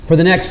For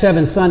the next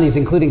 7 Sundays,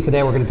 including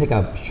today, we're going to take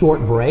a short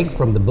break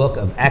from the book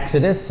of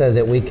Exodus so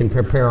that we can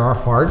prepare our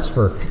hearts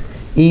for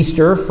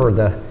Easter, for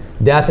the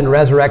death and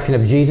resurrection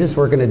of Jesus.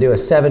 We're going to do a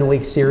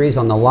 7-week series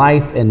on the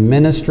life and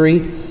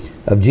ministry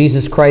of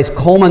Jesus Christ,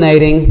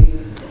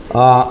 culminating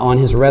on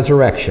his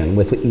resurrection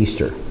with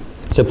Easter.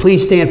 So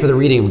please stand for the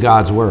reading of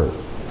God's Word.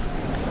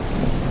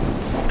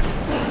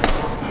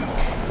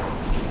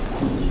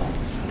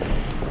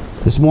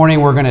 This morning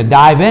we're going to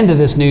dive into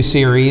this new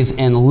series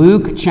in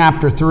Luke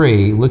chapter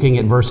 3, looking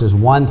at verses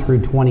 1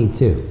 through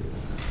 22.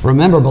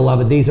 Remember,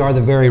 beloved, these are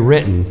the very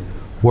written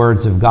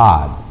words of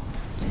God.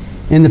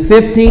 In the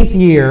 15th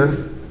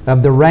year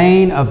of the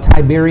reign of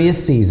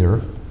Tiberius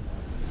Caesar,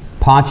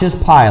 Pontius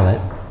Pilate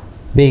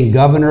being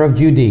governor of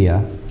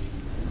Judea,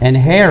 and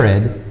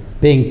Herod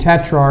being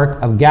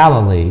tetrarch of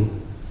Galilee,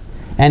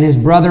 and his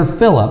brother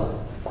Philip,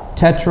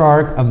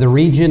 tetrarch of the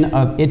region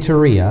of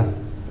Iturea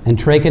and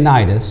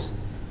Trachonitis,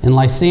 and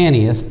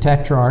Lysanias,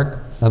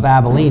 tetrarch of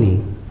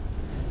Abilene,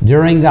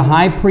 during the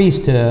high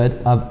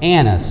priesthood of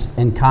Annas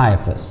and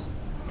Caiaphas,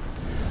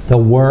 the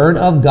word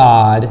of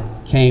God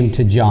came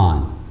to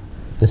John,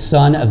 the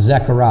son of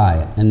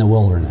Zechariah, in the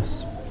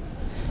wilderness.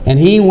 And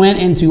he went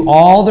into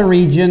all the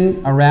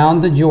region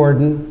around the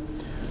Jordan,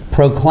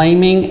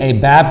 proclaiming a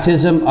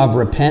baptism of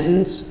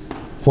repentance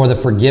for the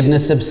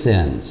forgiveness of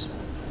sins,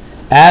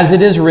 as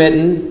it is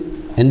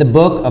written in the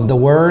book of the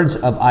words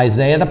of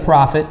Isaiah the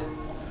prophet,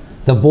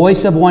 the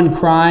voice of one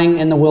crying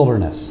in the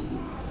wilderness,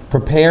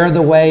 prepare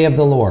the way of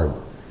the Lord,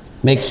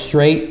 make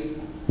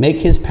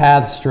his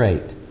paths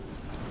straight.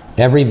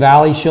 Every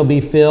valley shall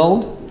be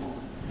filled,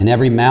 and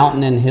every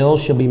mountain and hill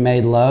shall be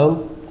made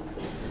low,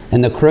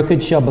 and the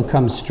crooked shall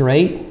become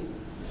straight,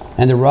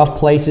 and the rough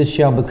places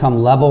shall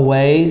become level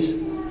ways,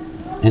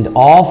 and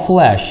all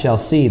flesh shall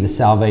see the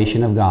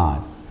salvation of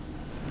God.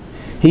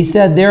 He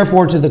said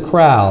therefore to the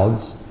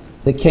crowds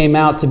that came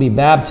out to be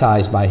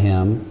baptized by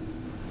him,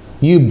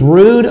 you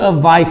brood of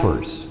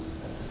vipers,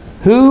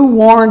 who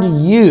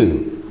warned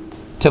you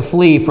to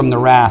flee from the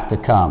wrath to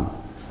come?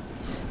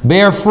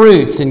 Bear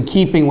fruits in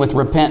keeping with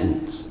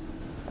repentance.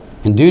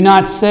 And do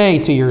not say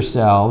to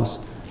yourselves,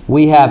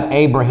 we have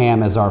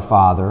Abraham as our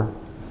father.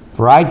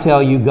 For I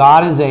tell you,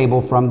 God is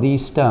able from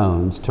these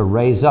stones to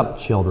raise up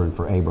children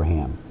for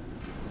Abraham.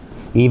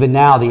 Even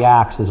now the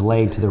axe is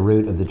laid to the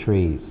root of the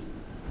trees.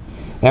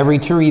 Every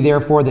tree,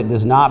 therefore, that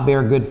does not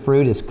bear good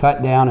fruit is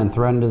cut down and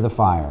thrown into the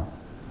fire.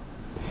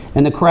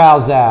 And the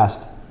crowds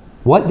asked,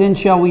 what then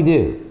shall we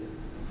do?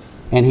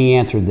 And he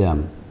answered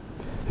them,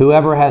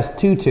 whoever has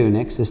 2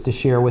 tunics is to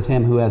share with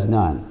him who has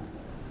none.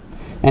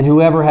 And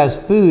whoever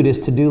has food is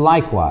to do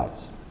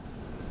likewise.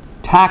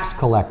 Tax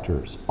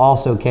collectors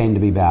also came to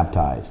be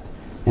baptized,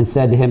 and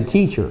said to him,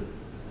 Teacher,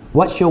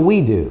 what shall we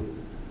do?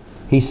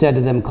 He said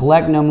to them,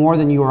 collect no more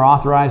than you are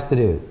authorized to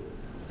do.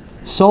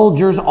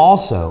 Soldiers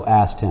also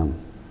asked him,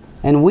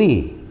 and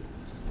we,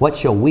 what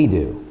shall we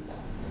do?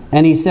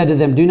 And he said to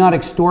them, do not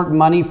extort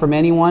money from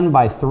anyone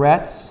by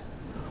threats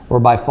or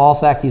by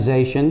false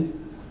accusation,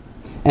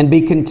 and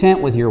be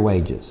content with your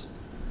wages.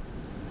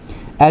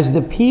 As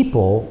the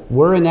people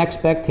were in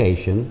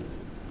expectation,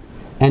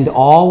 and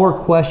all were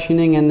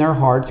questioning in their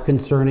hearts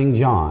concerning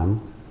John,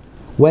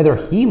 whether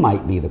he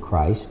might be the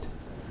Christ,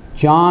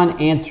 John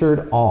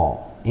answered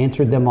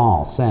them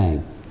all,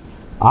 saying,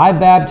 I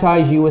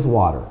baptize you with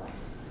water,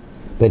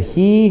 but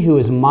he who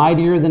is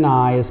mightier than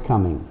I is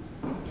coming,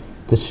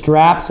 the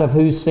straps of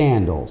whose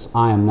sandals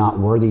I am not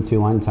worthy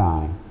to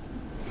untie.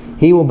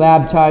 He will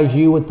baptize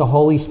you with the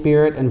Holy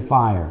Spirit and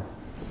fire.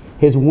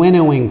 His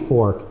winnowing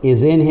fork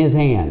is in his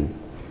hand,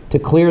 to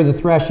clear the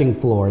threshing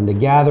floor and to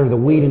gather the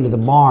wheat into the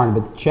barn,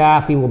 but the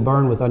chaff he will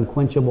burn with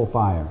unquenchable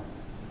fire.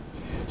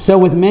 So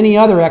with many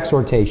other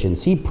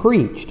exhortations, he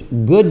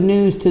preached good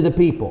news to the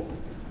people.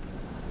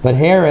 But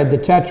Herod the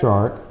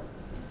Tetrarch,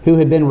 who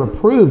had been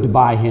reproved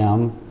by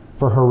him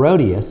for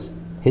Herodias,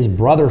 his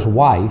brother's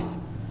wife,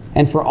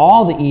 and for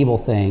all the evil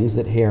things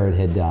that Herod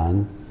had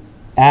done,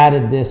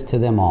 added this to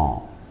them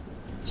all,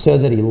 so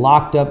that he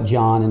locked up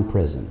John in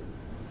prison.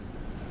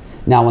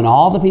 Now when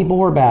all the people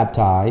were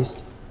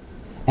baptized,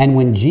 and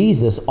when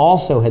Jesus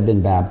also had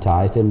been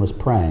baptized and was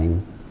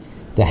praying,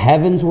 the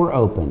heavens were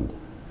opened,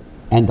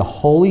 and the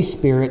Holy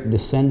Spirit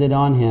descended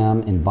on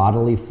him in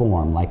bodily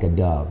form like a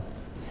dove.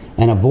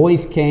 And a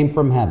voice came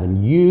from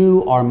heaven,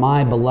 you are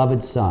my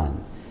beloved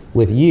Son.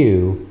 With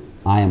you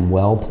I am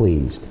well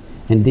pleased.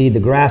 Indeed, the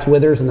grass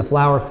withers and the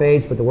flower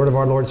fades, but the word of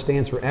our Lord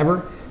stands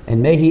forever.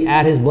 And may he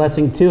add his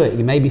blessing to it.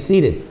 You may be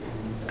seated.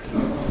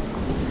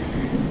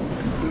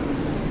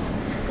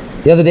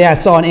 The other day I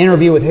saw an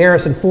interview with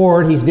Harrison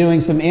Ford. He's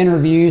doing some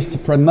interviews to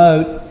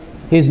promote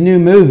his new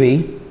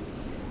movie,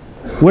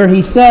 where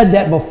he said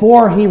that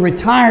before he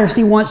retires,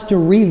 he wants to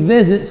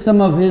revisit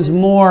some of his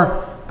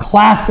more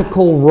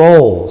classical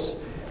roles,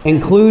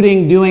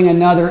 including doing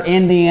another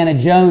Indiana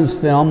Jones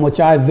film, which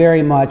I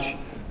very much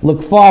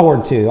look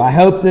forward to. I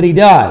hope that he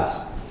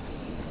does.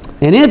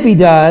 And if he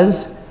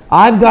does,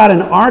 I've got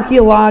an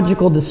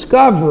archaeological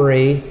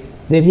discovery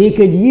that he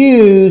could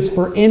use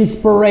for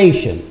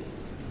inspiration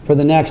for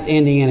the next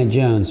Indiana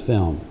Jones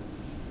film.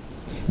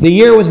 The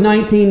year was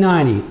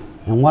 1990,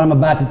 and what I'm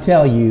about to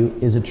tell you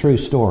is a true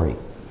story.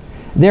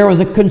 There was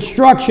a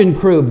construction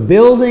crew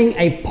building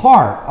a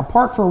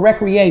park for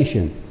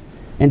recreation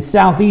in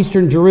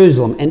southeastern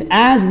Jerusalem. And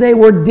as they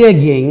were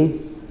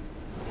digging,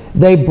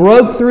 they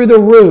broke through the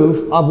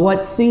roof of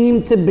what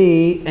seemed to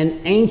be an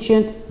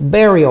ancient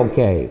burial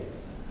cave.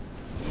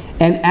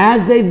 And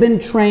as they've been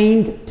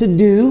trained to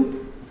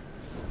do,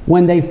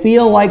 when they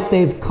feel like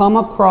they've come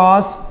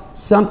across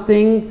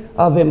something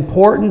of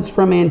importance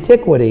from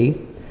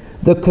antiquity,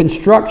 the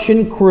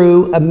construction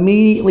crew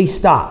immediately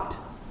stopped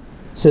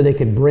so they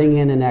could bring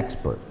in an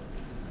expert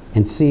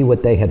and see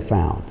what they had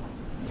found.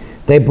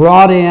 They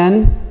brought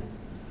in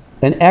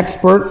an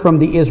expert from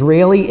the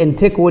Israeli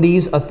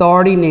Antiquities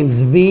Authority named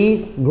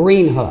Zvi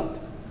Greenhut.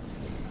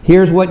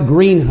 Here's what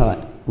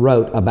Greenhut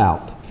wrote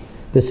about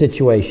the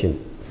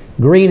situation.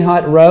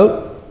 Greenhut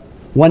wrote,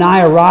 "When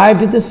I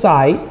arrived at the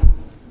site,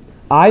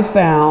 I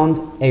found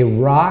a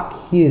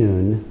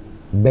rock-hewn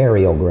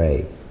burial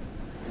grave,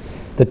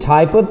 the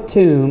type of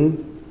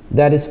tomb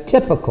that is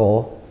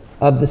typical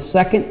of the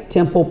Second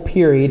Temple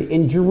period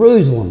in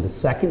Jerusalem." The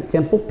Second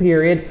Temple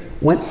period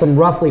went from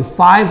roughly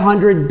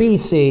 500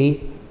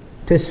 BC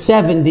to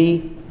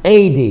 70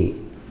 AD.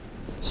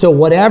 So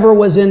whatever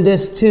was in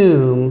this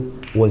tomb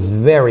was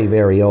very,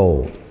 very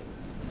old.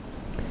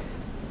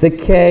 The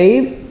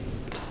cave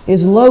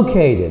is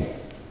located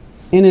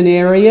in an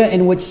area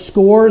in which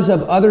scores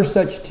of other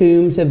such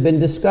tombs have been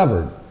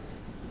discovered.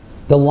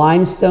 The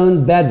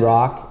limestone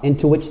bedrock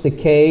into which the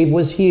cave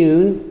was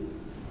hewn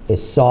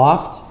is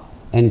soft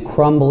and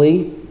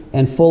crumbly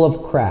and full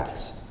of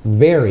cracks,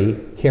 very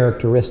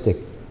characteristic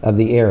of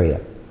the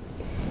area.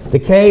 The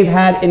cave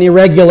had an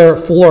irregular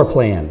floor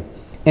plan,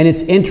 and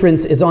its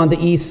entrance is on the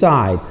east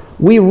side.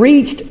 We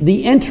reached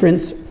the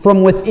entrance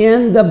from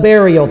within the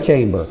burial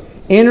chamber,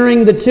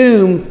 entering the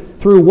tomb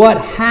through what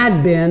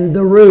had been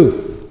the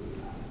roof.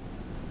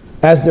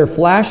 As their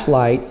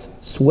flashlights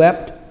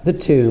swept the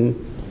tomb,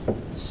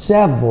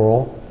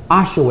 several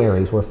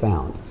ossuaries were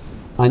found.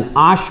 An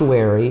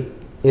ossuary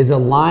is a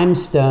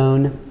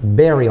limestone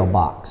burial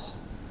box.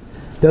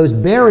 Those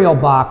burial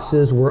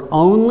boxes were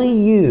only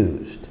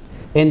used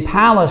in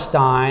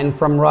Palestine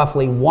from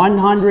roughly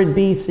 100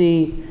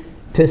 BC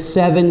to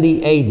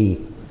 70 AD,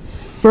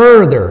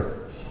 further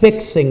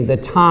fixing the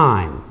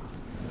time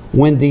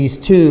when these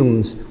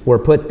tombs were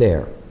put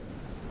there.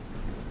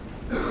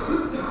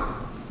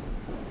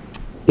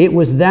 It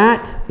was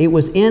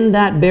in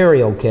that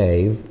burial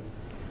cave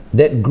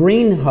that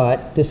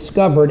Greenhut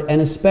discovered an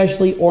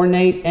especially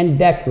ornate and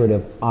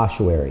decorative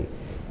ossuary,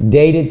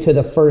 dated to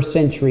the 1st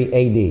century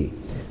AD.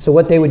 So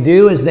what they would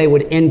do is they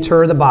would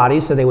inter the body,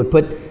 so they would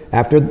put,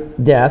 after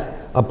death,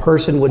 a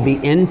person would be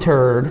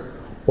interred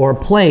or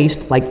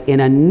placed like in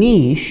a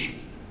niche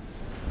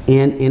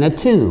in a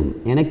tomb,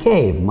 in a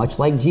cave, much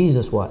like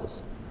Jesus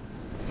was.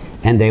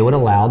 And they would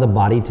allow the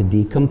body to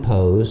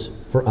decompose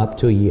for up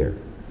to a year.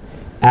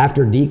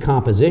 After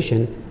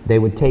decomposition, they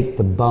would take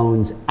the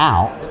bones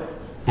out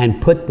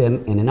and put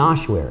them in an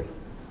ossuary,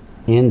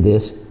 in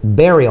this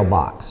burial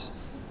box.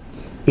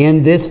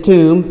 In this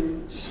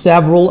tomb,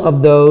 several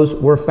of those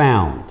were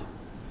found.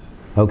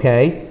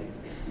 Okay?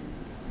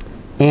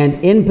 And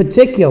in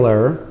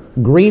particular,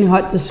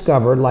 Greenhut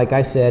discovered, like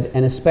I said,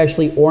 an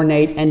especially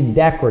ornate and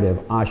decorative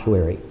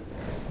ossuary,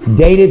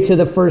 dated to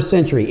the 1st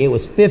century. It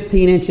was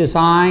 15 inches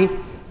high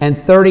and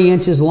 30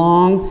 inches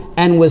long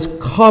and was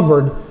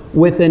covered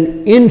with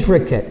an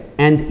intricate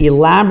and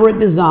elaborate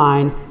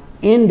design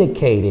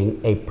indicating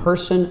a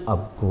person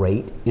of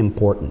great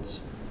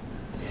importance.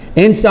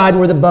 Inside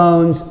were the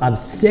bones of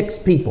 6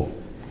 people,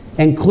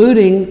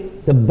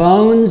 including the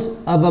bones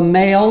of a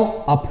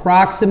male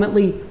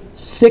approximately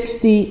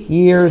 60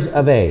 years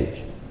of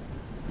age.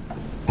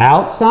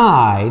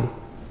 Outside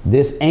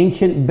this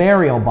ancient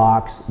burial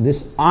box,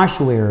 this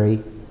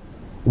ossuary,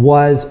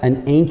 was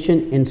an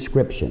ancient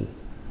inscription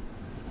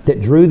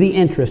that drew the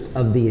interest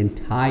of the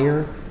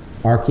entire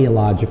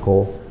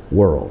archaeological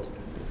world.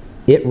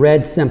 It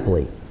read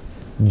simply,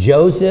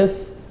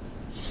 "Joseph,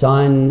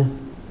 son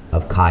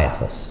of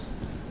Caiaphas."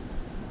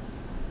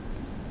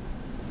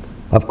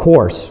 Of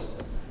course,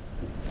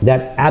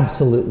 that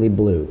absolutely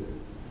blew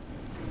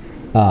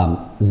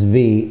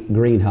Zvi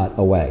Greenhut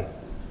away.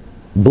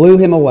 Blew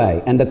him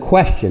away. And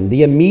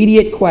the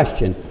immediate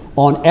question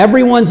on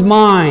everyone's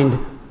mind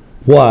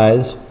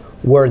was,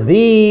 were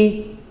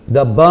these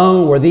the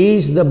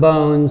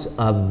bones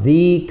of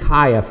the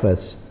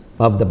Caiaphas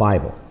of the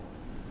Bible?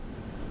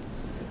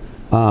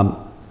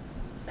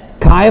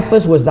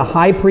 Caiaphas was the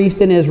high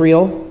priest in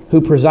Israel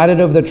who presided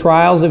over the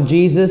trials of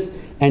Jesus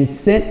and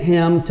sent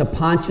him to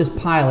Pontius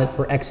Pilate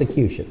for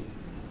execution.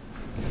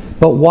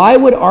 But why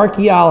would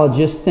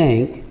archaeologists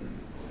think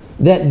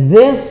that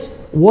this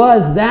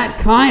was that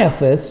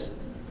Caiaphas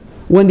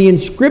when the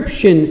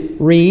inscription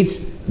reads,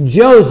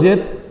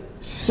 "Joseph,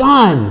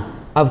 son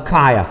of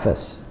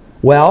Caiaphas"?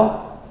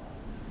 Well,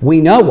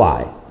 we know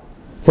why.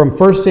 From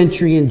 1st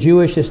century and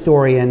Jewish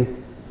historian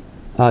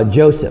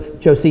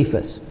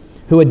Josephus,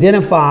 who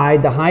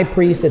identified the high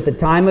priest at the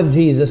time of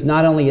Jesus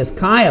not only as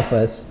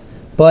Caiaphas,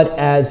 but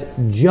as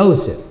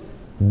Joseph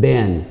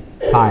ben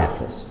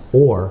Caiaphas,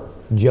 or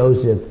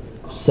Joseph,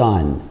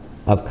 son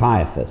of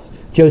Caiaphas.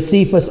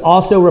 Josephus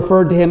also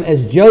referred to him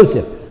as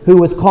Joseph, who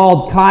was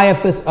called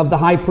Caiaphas of the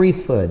high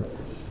priesthood.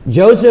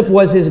 Joseph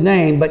was his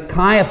name, but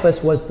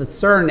Caiaphas was the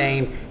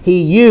surname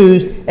he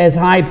used as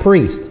high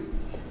priest.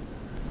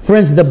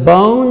 Friends, the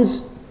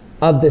bones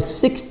of the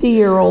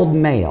 60-year-old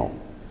male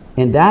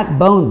in that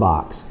bone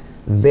box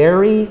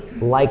very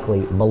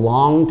likely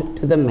belonged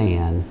to the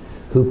man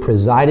who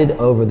presided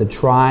over the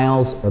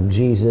trials of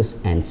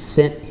Jesus and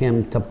sent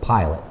him to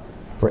Pilate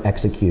for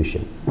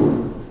execution.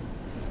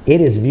 It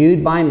is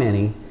viewed by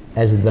many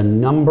as the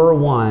number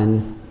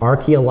one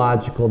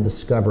archaeological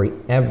discovery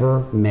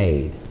ever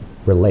made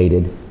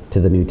related to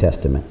the New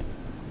Testament.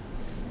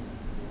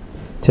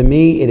 To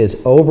me, it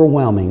is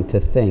overwhelming to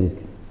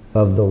think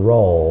of the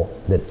role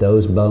that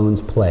those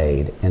bones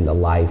played in the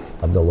life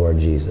of the Lord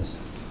Jesus.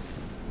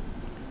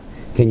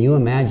 Can you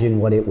imagine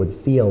what it would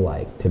feel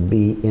like to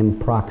be in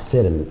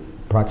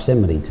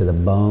proximity to the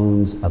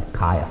bones of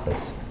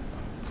Caiaphas?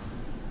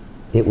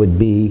 It would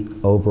be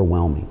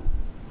overwhelming.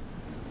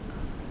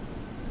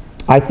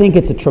 I think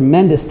it's a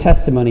tremendous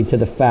testimony to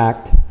the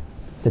fact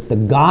that the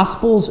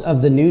Gospels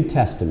of the New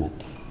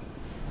Testament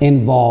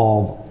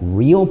involve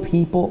real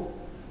people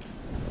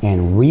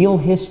and real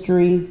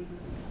history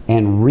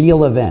and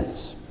real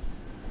events.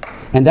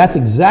 And that's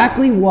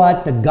exactly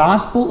what the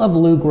Gospel of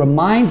Luke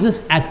reminds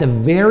us at the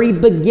very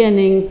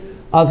beginning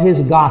of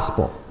his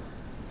Gospel.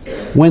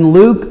 When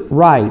Luke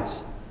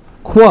writes,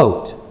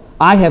 quote,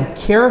 "I have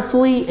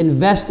carefully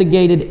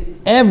investigated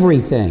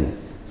everything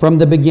from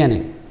the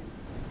beginning."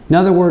 In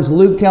other words,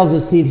 Luke tells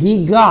us that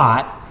he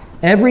got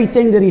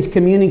everything that he's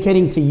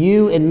communicating to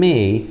you and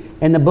me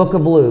in the book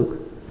of Luke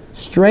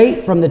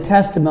straight from the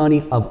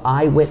testimony of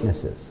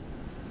eyewitnesses.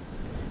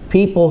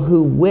 People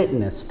who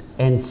witnessed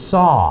and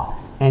saw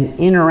and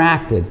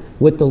interacted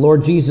with the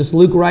Lord Jesus.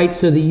 Luke writes,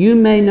 so that you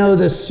may know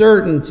the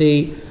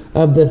certainty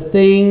of the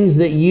things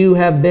that you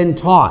have been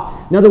taught.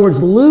 In other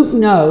words, Luke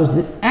knows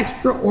that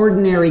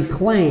extraordinary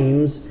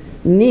claims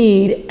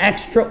need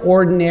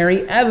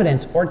extraordinary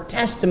evidence or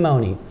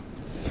testimony.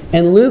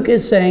 And Luke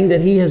is saying that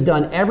he has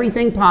done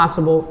everything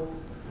possible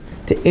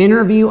to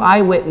interview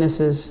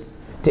eyewitnesses,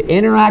 to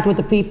interact with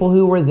the people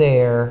who were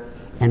there,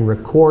 and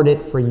record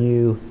it for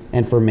you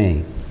and for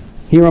me.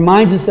 He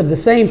reminds us of the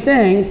same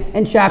thing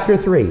in chapter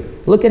 3.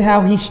 Look at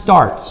how he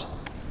starts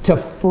to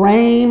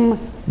frame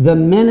the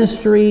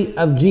ministry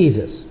of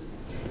Jesus.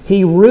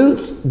 He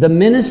roots the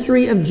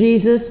ministry of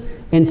Jesus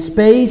in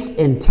space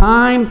and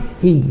time.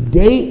 He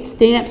date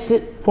stamps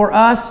it for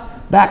us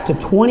back to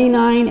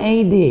 29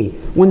 AD,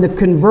 when the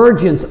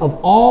convergence of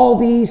all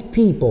these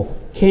people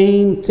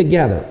came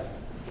together.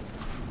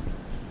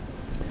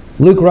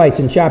 Luke writes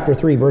in chapter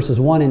 3,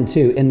 verses 1 and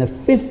 2, in the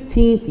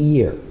 15th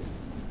year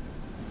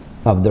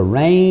of the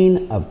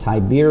reign of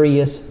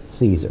Tiberius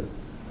Caesar,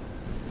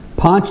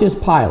 Pontius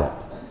Pilate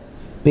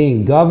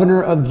being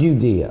governor of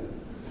Judea,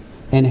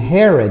 and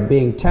Herod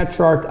being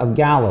tetrarch of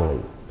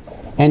Galilee,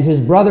 and his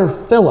brother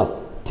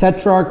Philip,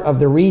 tetrarch of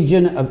the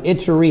region of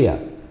Iturea,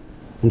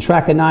 and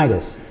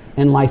Trachonitis,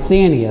 and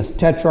Lysanias,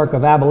 tetrarch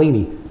of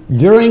Abilene,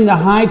 during the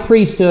high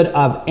priesthood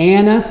of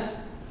Annas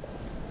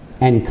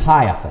and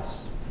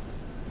Caiaphas.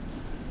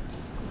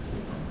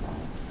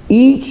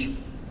 Each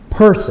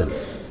person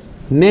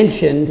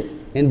mentioned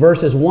in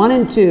verses 1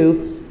 and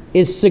 2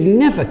 is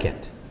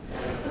significant.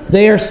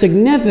 They are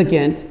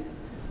significant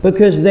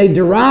because they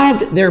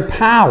derived their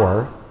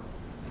power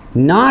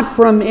not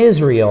from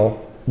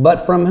Israel,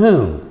 but from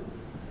whom?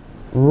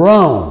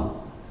 Rome.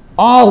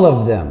 All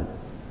of them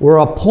were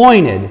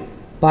appointed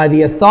by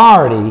the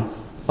authority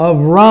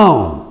of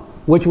Rome,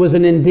 which was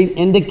an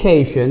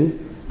indication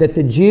that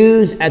the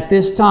Jews at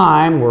this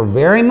time were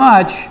very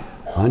much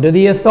under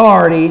the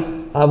authority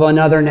of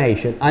another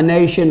nation, a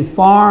nation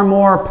far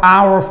more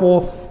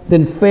powerful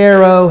than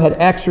Pharaoh had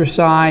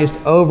exercised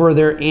over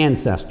their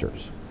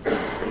ancestors.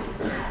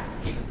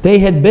 They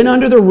had been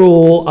under the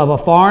rule of a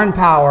foreign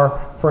power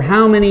for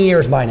how many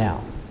years by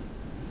now?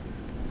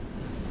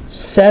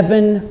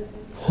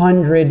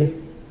 700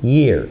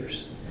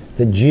 years.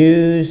 The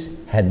Jews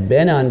had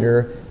been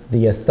under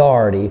the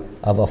authority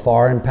of a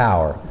foreign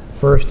power.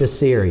 First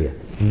Assyria,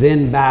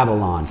 then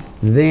Babylon,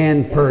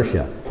 then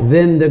Persia,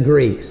 then the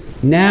Greeks,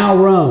 now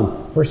Rome.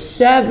 For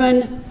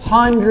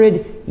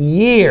 700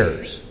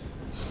 years,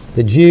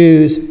 the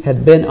Jews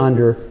had been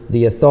under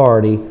the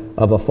authority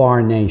of a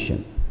foreign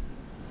nation.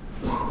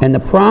 And the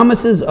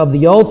promises of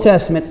the Old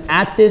Testament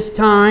at this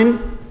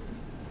time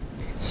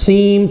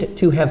seemed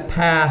to have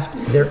passed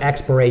their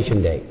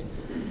expiration date.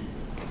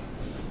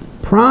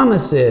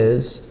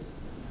 Promises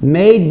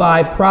made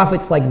by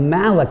prophets like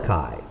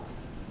Malachi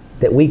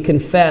that we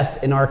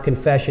confessed in our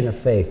confession of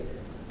faith.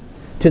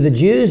 To the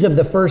Jews of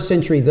the first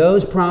century,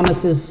 those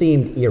promises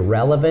seemed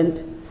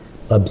irrelevant,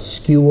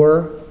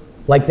 obscure,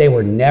 like they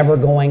were never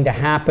going to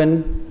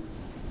happen.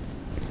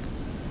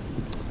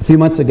 A few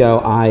months ago,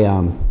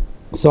 I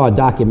saw a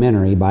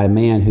documentary by a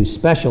man who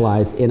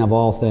specialized in, of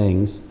all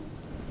things,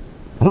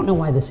 I don't know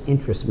why this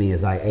interests me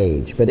as I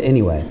age, but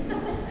anyway.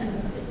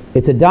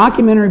 It's a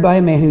documentary by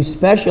a man who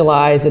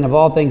specialized in, of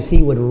all things,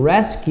 he would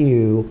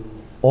rescue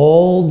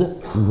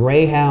old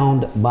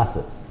Greyhound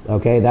buses.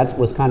 Okay, that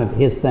was kind of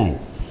his thing.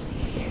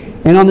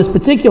 And on this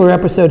particular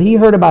episode, he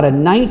heard about a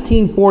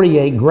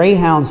 1948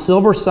 Greyhound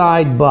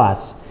Silverside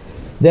bus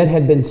that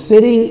had been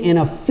sitting in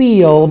a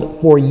field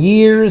for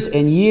years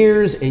and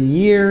years and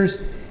years.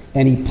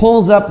 And he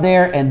pulls up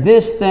there, and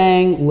this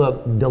thing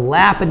looked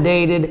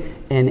dilapidated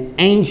and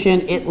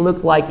ancient. It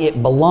looked like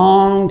it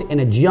belonged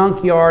in a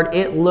junkyard.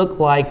 It looked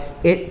like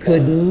it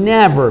could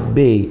never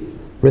be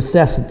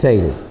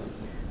resuscitated.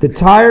 The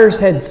tires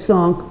had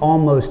sunk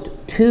almost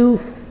 2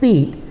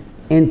 feet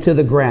into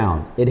the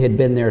ground. It had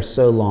been there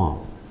so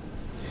long.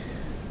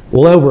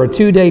 Well, over a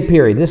 2-day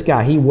period, this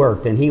guy, he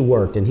worked and he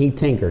worked and he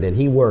tinkered and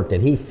he worked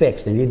and he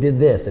fixed and he did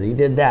this and he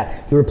did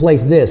that. He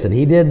replaced this and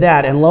he did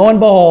that. And lo and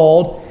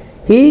behold,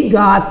 he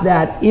got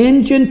that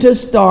engine to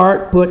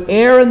start, put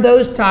air in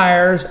those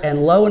tires,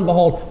 and lo and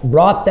behold,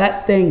 brought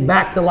that thing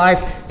back to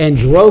life and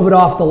drove it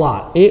off the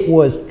lot. It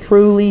was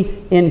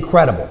truly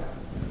incredible.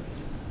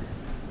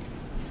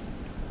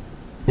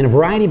 In a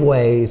variety of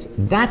ways,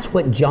 that's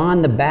what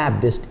John the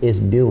Baptist is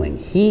doing.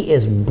 He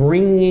is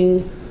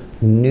bringing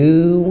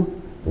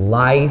new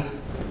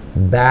life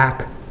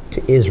back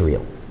to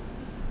Israel.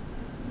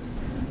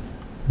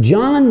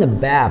 John the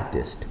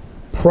Baptist,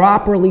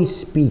 properly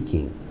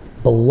speaking,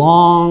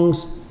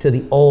 belongs to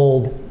the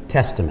Old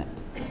Testament.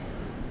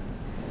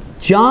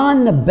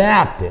 John the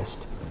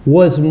Baptist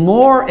was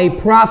more a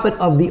prophet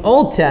of the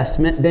Old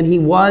Testament than he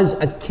was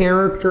a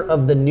character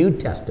of the New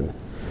Testament.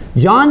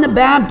 John the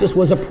Baptist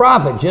was a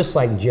prophet just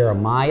like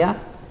Jeremiah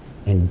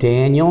and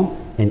Daniel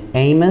and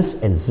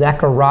Amos and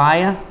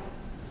Zechariah.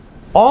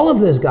 All of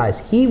those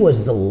guys. He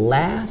was the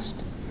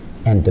last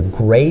and the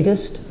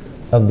greatest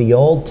of the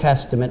Old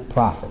Testament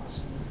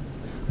prophets.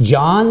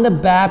 John the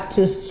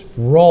Baptist's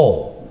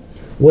role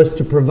was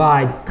to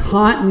provide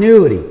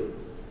continuity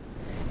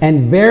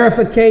and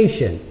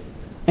verification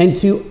and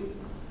to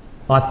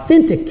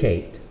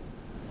authenticate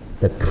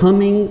the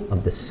coming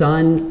of the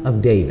Son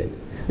of David.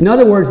 In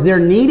other words, there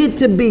needed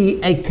to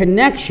be a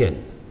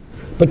connection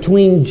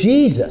between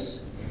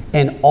Jesus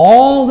and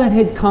all that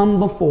had come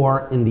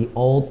before in the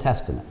Old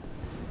Testament.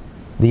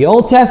 The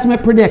Old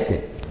Testament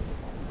predicted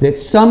that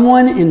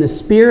someone in the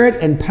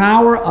spirit and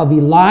power of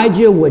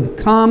Elijah would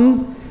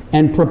come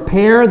and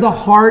prepare the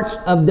hearts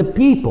of the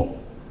people.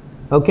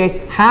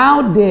 Okay,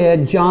 how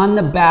did John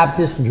the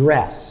Baptist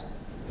dress?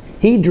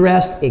 He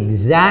dressed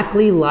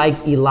exactly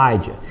like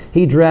Elijah.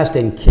 He dressed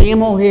in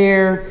camel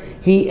hair.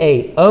 He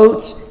ate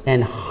oats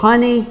and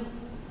honey.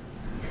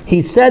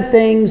 He said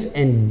things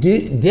and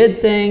did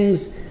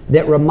things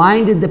that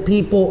reminded the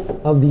people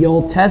of the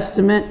Old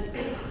Testament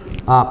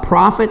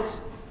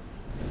prophets.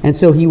 And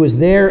so he was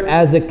there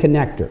as a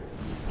connector.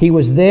 He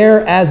was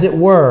there, as it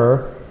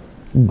were,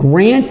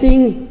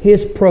 granting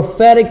his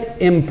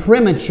prophetic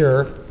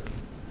imprimatur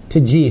to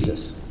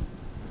Jesus.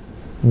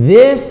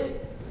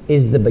 This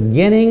is the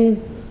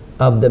beginning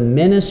of the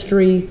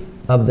ministry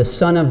of the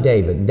Son of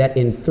David, that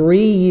in 3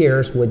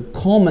 years would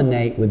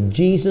culminate with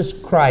Jesus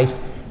Christ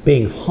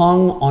being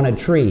hung on a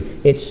tree.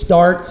 It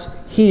starts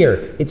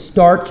here. It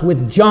starts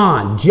with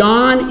John.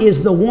 John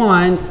is the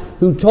one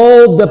who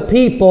told the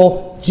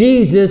people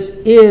Jesus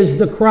is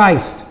the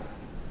Christ.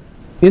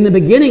 In the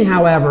beginning,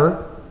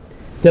 however,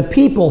 the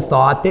people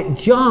thought that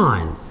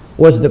John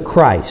was the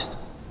Christ.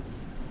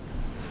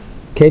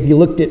 Okay, if you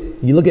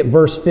look at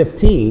verse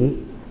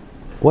 15,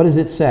 what does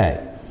it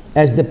say?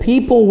 As the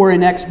people were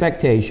in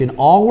expectation,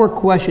 all were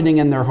questioning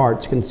in their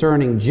hearts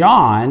concerning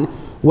John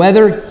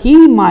whether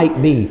he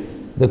might be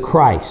the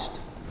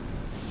Christ.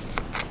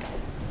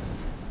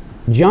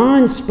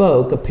 John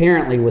spoke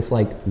apparently with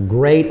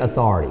great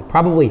authority,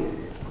 probably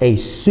a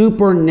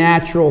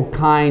supernatural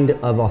kind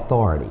of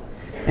authority.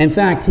 In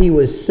fact, he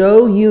was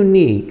so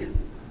unique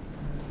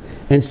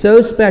and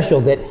so special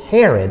that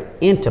Herod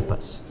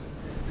Antipas,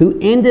 who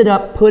ended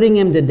up putting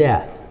him to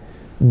death,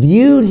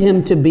 viewed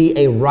him to be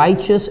a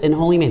righteous and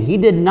holy man. He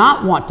did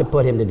not want to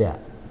put him to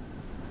death.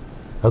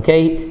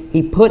 Okay?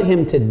 He put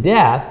him to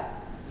death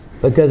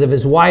because of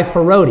his wife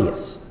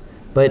Herodias.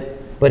 But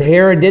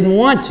Herod didn't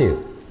want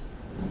to.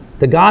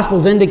 The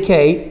Gospels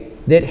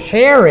indicate that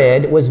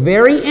Herod was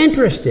very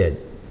interested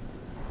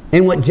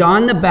in what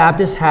John the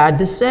Baptist had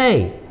to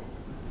say.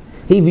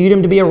 He viewed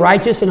him to be a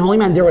righteous and holy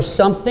man. There was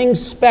something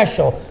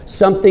special,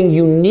 something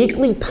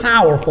uniquely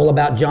powerful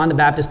about John the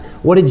Baptist.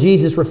 What did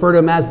Jesus refer to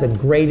him as? The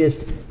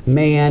greatest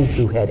man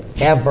who had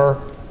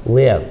ever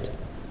lived.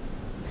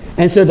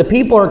 And so the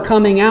people are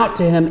coming out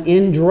to him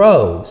in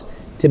droves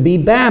to be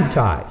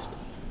baptized.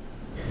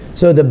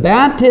 So the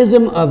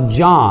baptism of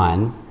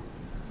John,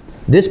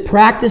 this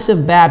practice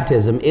of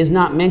baptism, is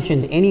not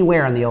mentioned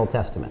anywhere in the Old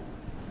Testament.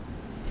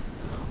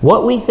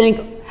 What we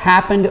think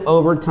happened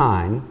over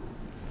time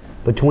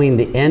between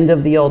the end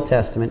of the Old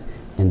Testament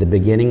and the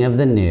beginning of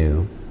the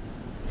New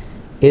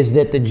is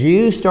that the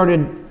Jews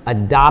started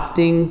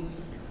adopting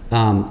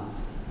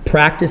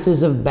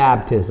practices of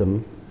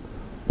baptism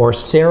or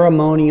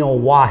ceremonial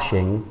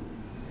washing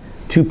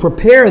to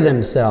prepare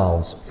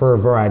themselves for a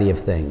variety of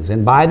things.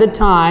 And by the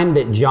time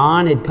that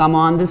John had come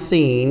on the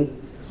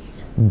scene,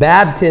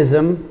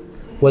 baptism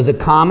was a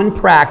common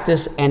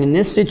practice, and in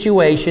this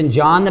situation,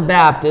 John the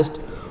Baptist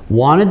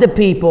wanted the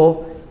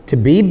people to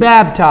be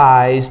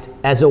baptized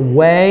as a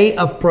way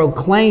of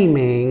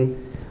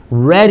proclaiming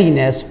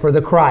readiness for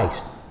the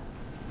Christ.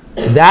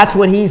 That's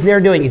what he's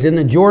there doing. He's in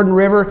the Jordan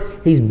River,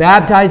 he's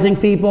baptizing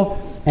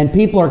people, and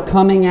people are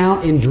coming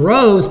out in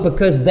droves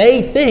because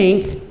they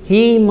think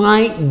he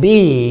might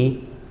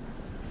be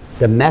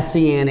the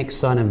Messianic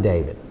Son of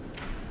David.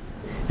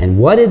 And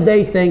what did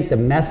they think the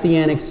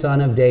Messianic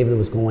Son of David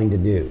was going to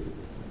do?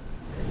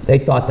 They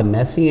thought the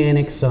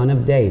Messianic Son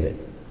of David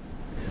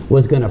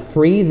was going to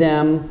free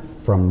them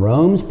from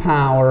Rome's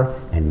power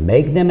and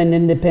make them an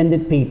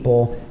independent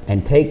people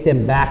and take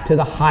them back to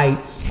the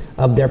heights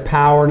of their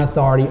power and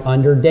authority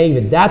under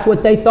David. That's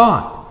what they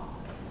thought.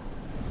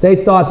 They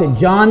thought that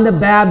John the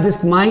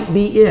Baptist might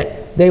be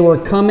it. They were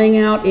coming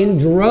out in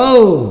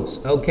droves,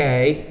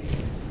 okay,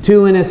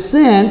 to, in a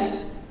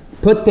sense,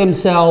 put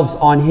themselves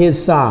on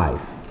his side.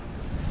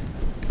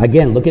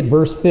 Again, look at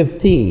verse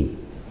 15.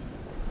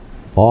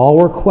 All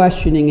were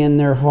questioning in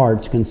their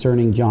hearts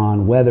concerning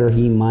John whether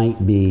he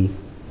might be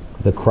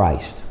the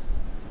Christ.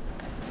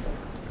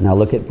 Now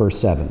look at verse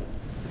 7.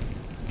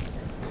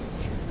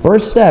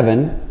 Verse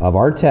 7 of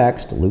our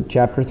text, Luke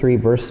chapter 3,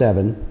 verse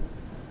 7,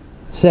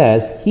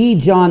 says, He,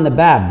 John the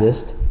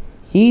Baptist,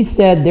 he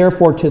said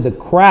therefore to the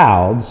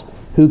crowds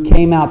who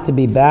came out to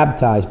be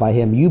baptized by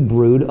him, You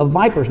brood of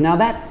vipers. Now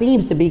that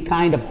seems to be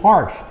kind of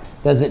harsh,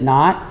 does it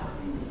not?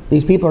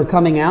 These people are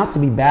coming out to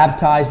be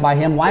baptized by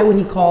him. Why would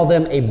he call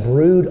them a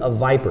brood of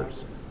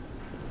vipers?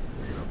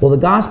 Well, the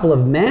Gospel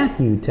of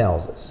Matthew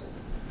tells us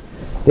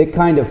that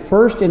kind of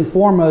first and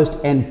foremost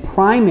and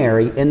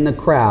primary in the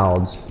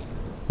crowds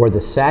were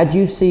the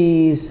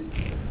Sadducees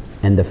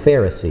and the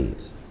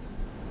Pharisees.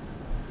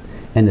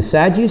 And the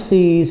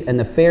Sadducees and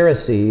the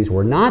Pharisees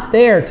were not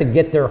there to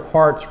get their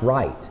hearts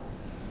right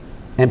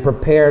and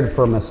prepared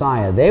for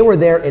Messiah. They were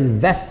there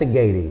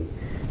investigating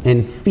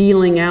and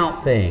feeling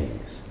out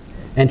things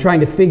and trying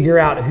to figure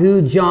out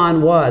who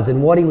John was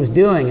and what he was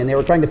doing. And they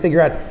were trying to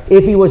figure out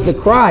if he was the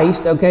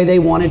Christ. Okay, they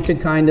wanted to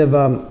kind of,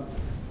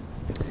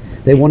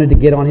 they wanted to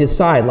get on his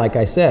side, like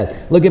I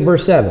said. Look at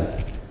verse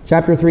 7.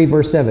 Chapter 3,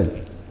 verse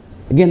 7.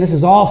 Again, this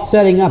is all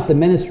setting up the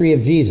ministry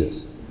of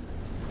Jesus.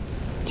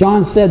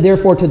 John said,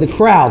 therefore, to the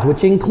crowds,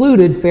 which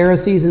included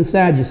Pharisees and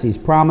Sadducees,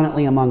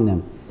 prominently among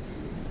them,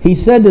 he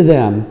said to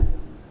them,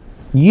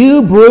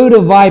 You brood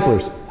of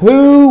vipers,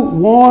 who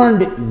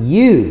warned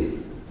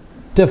you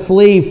to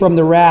flee from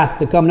the wrath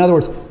to come? In other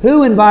words,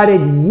 who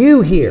invited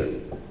you here?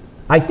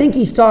 I think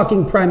he's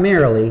talking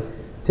primarily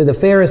to the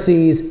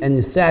Pharisees and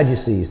the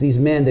Sadducees, these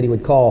men that he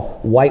would call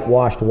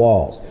whitewashed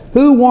walls.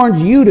 Who warned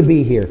you to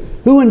be here?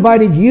 Who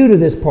invited you to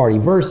this party?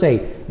 Verse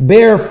 8,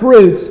 bear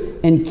fruits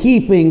in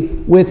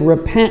keeping with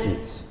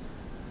repentance.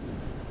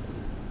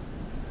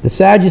 The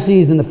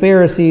Sadducees and the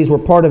Pharisees were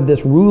part of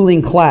this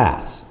ruling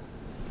class.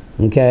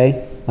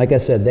 Okay? Like I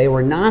said, they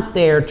were not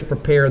there to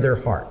prepare their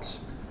hearts.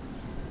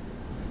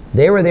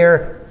 They were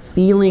there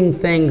feeling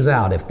things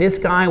out. If this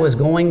guy was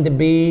going to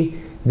be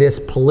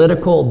this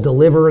political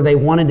deliverer, they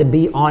wanted to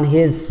be on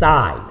his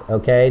side.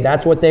 Okay?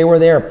 That's what they were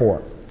there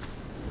for.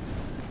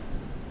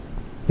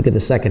 Look at the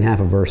second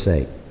half of verse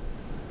 8.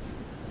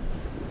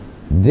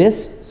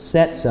 This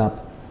sets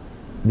up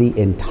the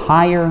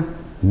entire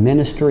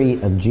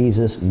ministry of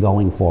Jesus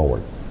going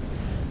forward.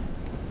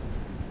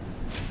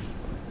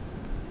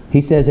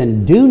 He says,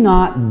 And do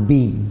not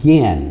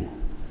begin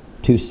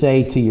to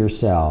say to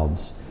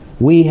yourselves,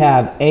 We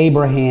have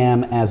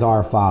Abraham as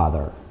our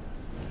father.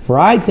 For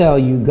I tell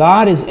you,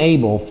 God is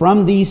able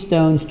from these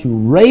stones to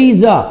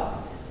raise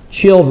up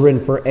children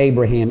for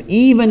Abraham.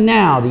 Even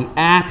now the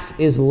axe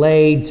is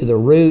laid to the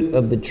root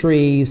of the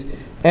trees.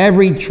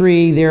 Every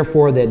tree,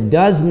 therefore, that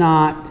does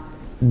not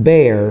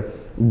bear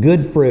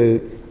good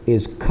fruit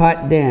is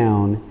cut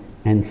down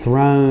and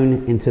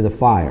thrown into the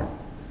fire.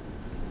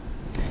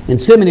 In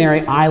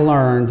seminary, I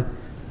learned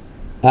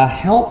a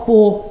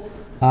helpful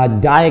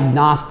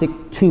diagnostic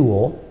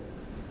tool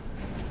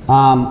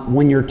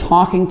when you're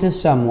talking to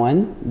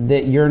someone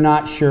that you're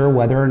not sure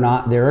whether or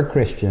not they're a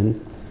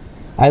Christian.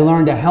 I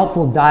learned a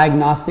helpful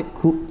diagnostic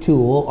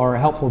tool or a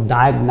helpful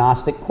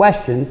diagnostic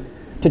question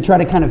to try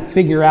to kind of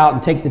figure out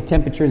and take the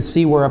temperature and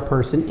see where a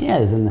person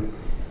is. And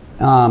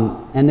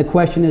the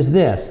question is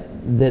this,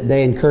 that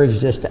they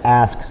encouraged us to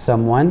ask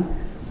someone.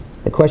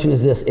 The question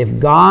is this: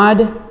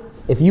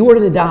 if you were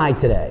to die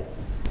today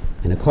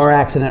in a car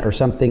accident or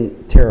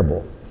something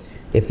terrible,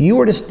 if you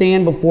were to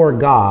stand before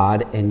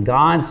God and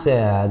God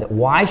said,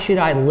 Why should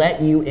I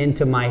let you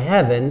into my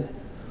heaven?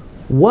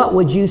 What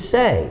would you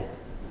say?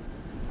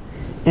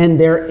 And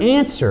their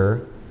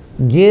answer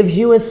gives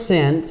you a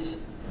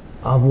sense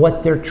of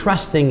what they're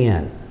trusting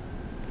in.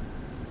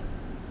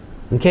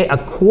 Okay,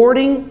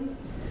 according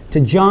to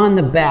John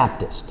the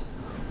Baptist,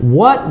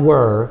 what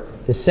were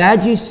the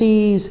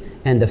Sadducees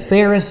and the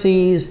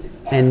Pharisees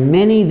and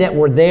many that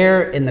were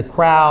there in the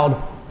crowd,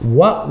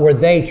 what were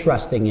they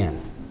trusting in?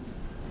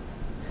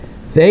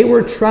 They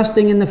were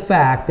trusting in the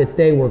fact that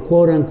they were,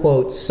 quote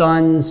unquote,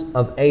 sons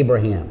of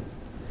Abraham.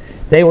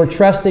 They were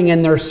trusting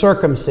in their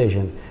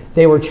circumcision.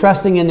 They were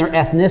trusting in their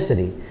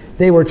ethnicity.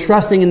 They were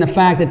trusting in the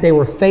fact that they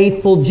were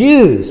faithful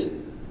Jews.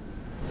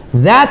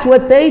 That's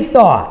what they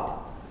thought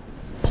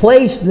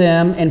placed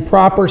them in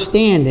proper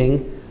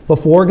standing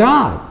before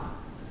God.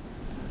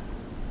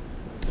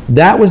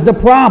 That was the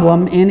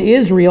problem in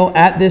Israel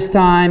at this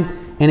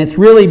time, and it's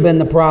really been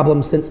the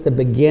problem since the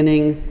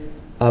beginning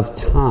of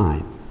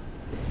time.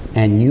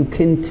 And you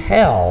can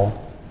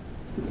tell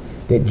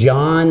that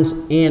John's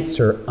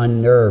answer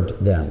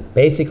unnerved them.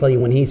 Basically,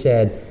 when he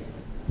said,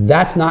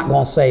 that's not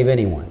going to save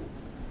anyone.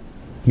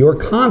 Your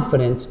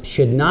confidence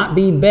should not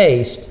be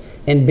based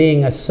in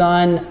being a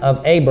son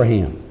of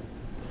Abraham.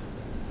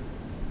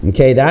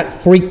 Okay, that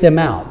freaked them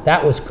out.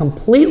 That was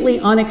completely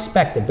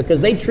unexpected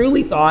because they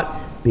truly thought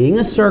being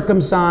a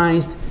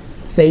circumcised,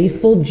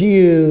 faithful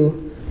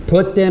Jew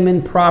put them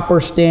in proper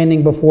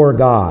standing before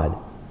God.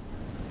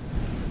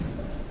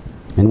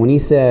 And when he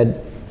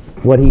said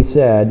what he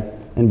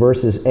said in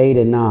verses 8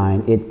 and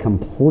 9, it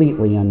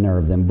completely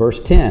unnerved them. Verse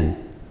 10,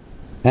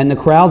 and the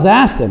crowds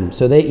asked him,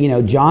 so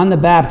they, John the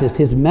Baptist,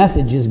 his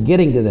message is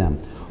getting to them.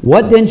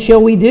 What then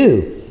shall we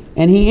do?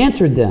 And he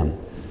answered them,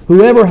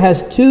 whoever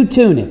has 2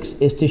 tunics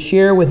is to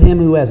share with him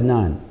who has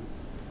none.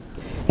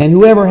 And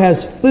whoever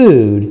has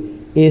food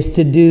is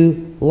to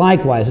do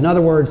likewise. In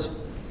other words,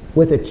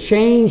 with a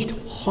changed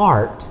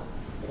heart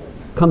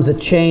comes a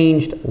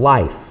changed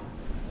life.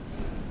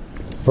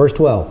 Verse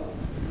 12,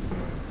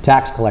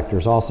 tax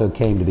collectors also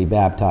came to be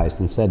baptized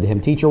and said to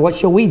him, Teacher, what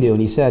shall we do?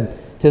 And he said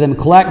to them,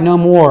 collect no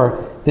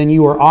more than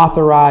you are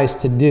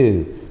authorized to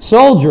do.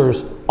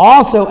 Soldiers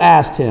also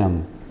asked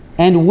him,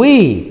 and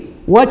we,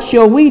 what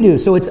shall we do?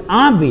 So it's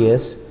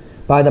obvious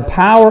by the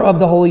power of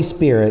the Holy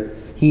Spirit,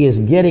 he is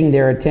getting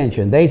their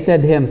attention. They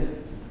said to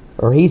him,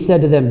 or he said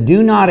to them,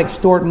 do not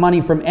extort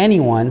money from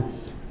anyone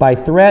by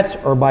threats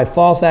or by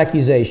false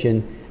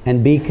accusation,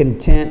 and be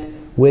content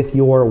with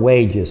your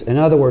wages. In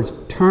other words,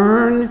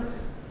 turn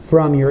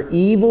from your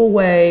evil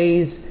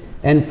ways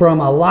and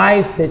from a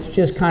life that's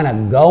just kind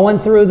of going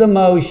through the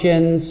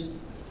motions.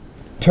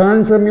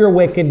 Turn from your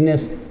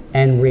wickedness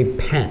and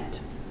repent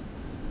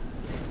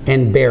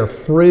and bear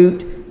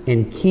fruit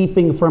in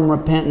keeping from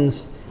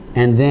repentance.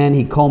 And then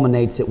he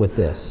culminates it with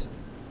this.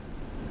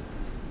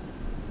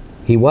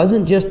 He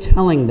wasn't just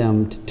telling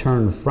them to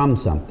turn from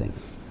something.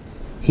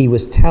 He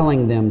was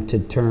telling them to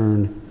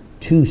turn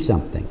to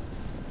something.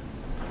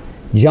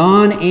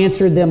 John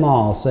answered them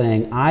all,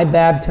 saying, I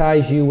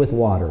baptize you with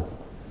water,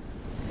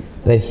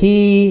 but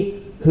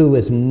he who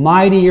is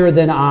mightier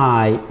than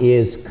I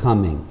is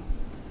coming,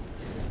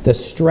 the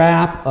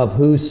strap of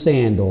whose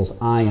sandals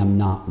I am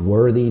not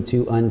worthy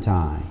to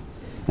untie.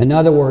 In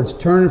other words,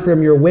 turn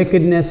from your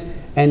wickedness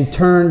and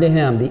turn to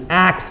him. The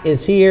axe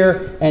is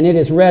here, and it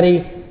is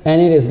ready, and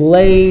it is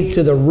laid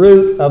to the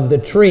root of the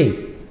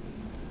tree.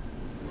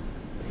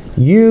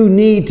 You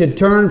need to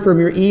turn from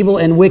your evil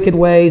and wicked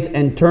ways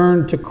and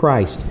turn to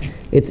Christ.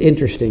 It's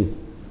interesting.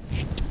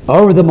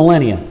 Over the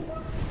millennia,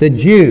 the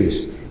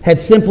Jews had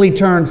simply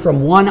turned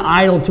from one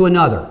idol to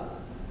another.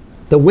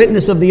 The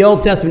witness of the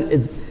Old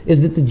Testament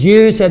is that the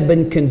Jews had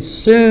been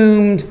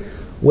consumed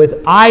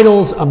with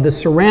idols of the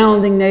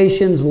surrounding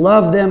nations,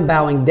 loved them,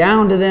 bowing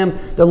down to them.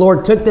 The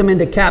Lord took them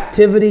into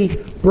captivity,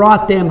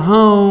 brought them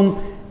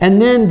home, and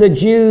then the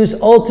Jews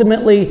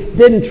ultimately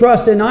didn't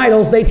trust in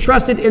idols. They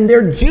trusted in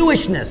their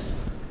Jewishness.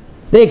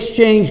 They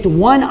exchanged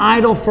one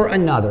idol for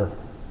another.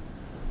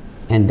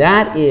 And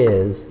that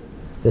is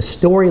the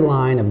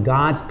storyline of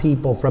God's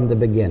people from the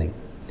beginning.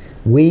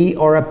 We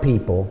are a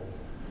people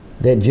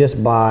that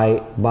just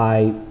by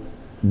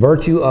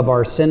virtue of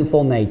our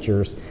sinful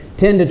natures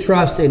tend to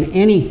trust in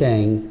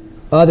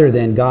anything other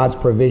than God's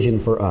provision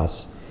for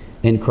us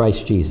in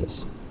Christ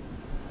Jesus.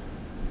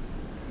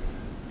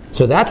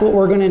 So that's what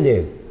we're going to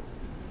do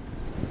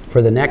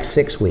for the next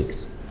 6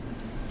 weeks,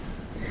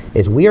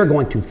 is we are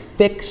going to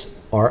fix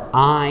our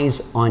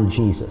eyes on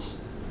Jesus,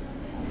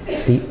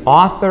 the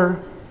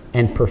author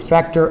and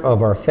perfecter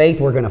of our faith.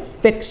 We're going to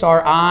fix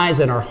our eyes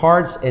and our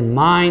hearts and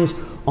minds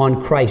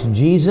on Christ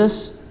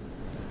Jesus.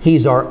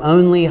 He's our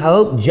only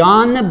hope.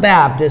 John the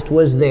Baptist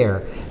was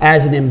there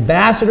as an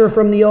ambassador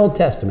from the Old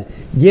Testament,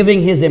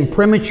 giving his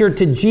imprimatur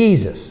to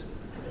Jesus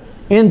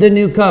in the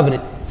New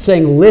Covenant,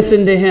 saying,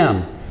 listen to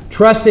him,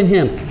 trust in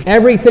him.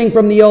 Everything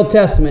from the Old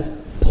Testament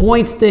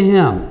points to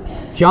him.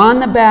 John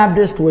the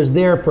Baptist was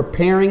there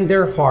preparing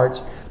their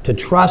hearts to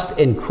trust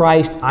in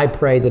Christ. I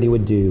pray that he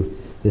would do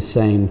the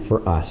same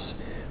for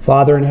us.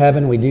 Father in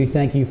heaven, we do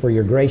thank you for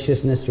your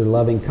graciousness, your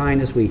loving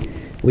kindness. We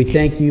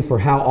thank you for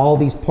how all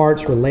these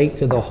parts relate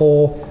to the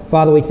whole.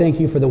 Father, we thank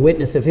you for the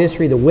witness of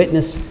history, the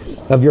witness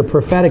of your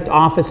prophetic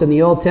office in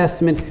the Old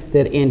Testament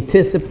that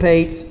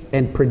anticipates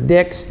and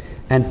predicts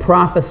and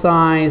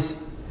prophesies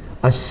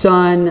a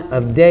son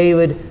of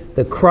David,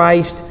 the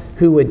Christ,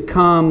 who would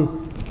come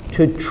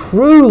to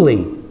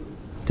truly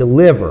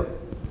deliver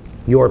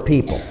your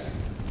people.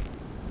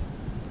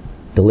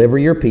 Deliver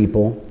your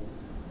people,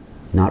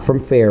 not from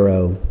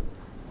Pharaoh,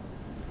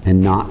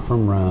 and not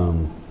from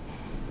Rome,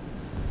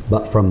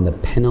 but from the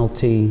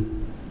penalty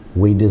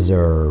we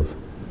deserve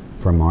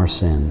from our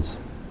sins.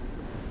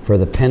 For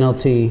the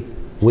penalty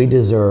we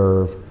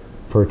deserve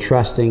for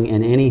trusting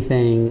in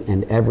anything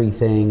and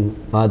everything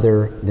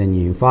other than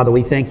you. Father,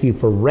 we thank you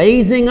for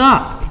raising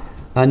up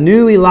a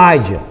new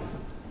Elijah.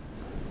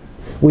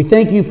 We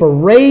thank you for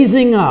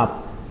raising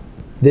up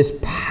this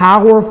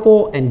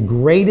powerful and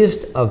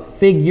greatest of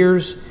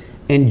figures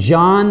in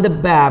John the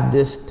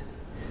Baptist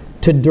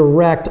to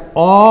direct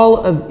all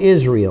of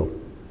Israel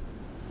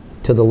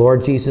to the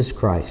Lord Jesus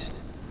Christ,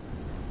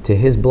 to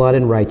his blood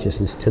and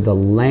righteousness, to the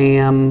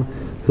Lamb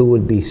who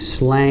would be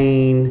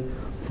slain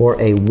for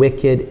a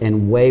wicked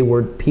and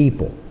wayward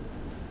people.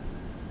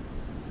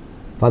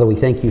 Father, we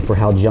thank you for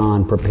how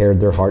John prepared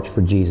their hearts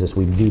for Jesus.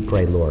 We do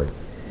pray, Lord,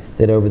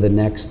 that over the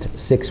next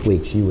 6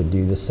 weeks you would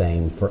do the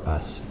same for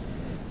us.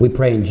 We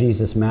pray in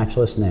Jesus'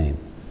 matchless name.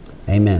 Amen.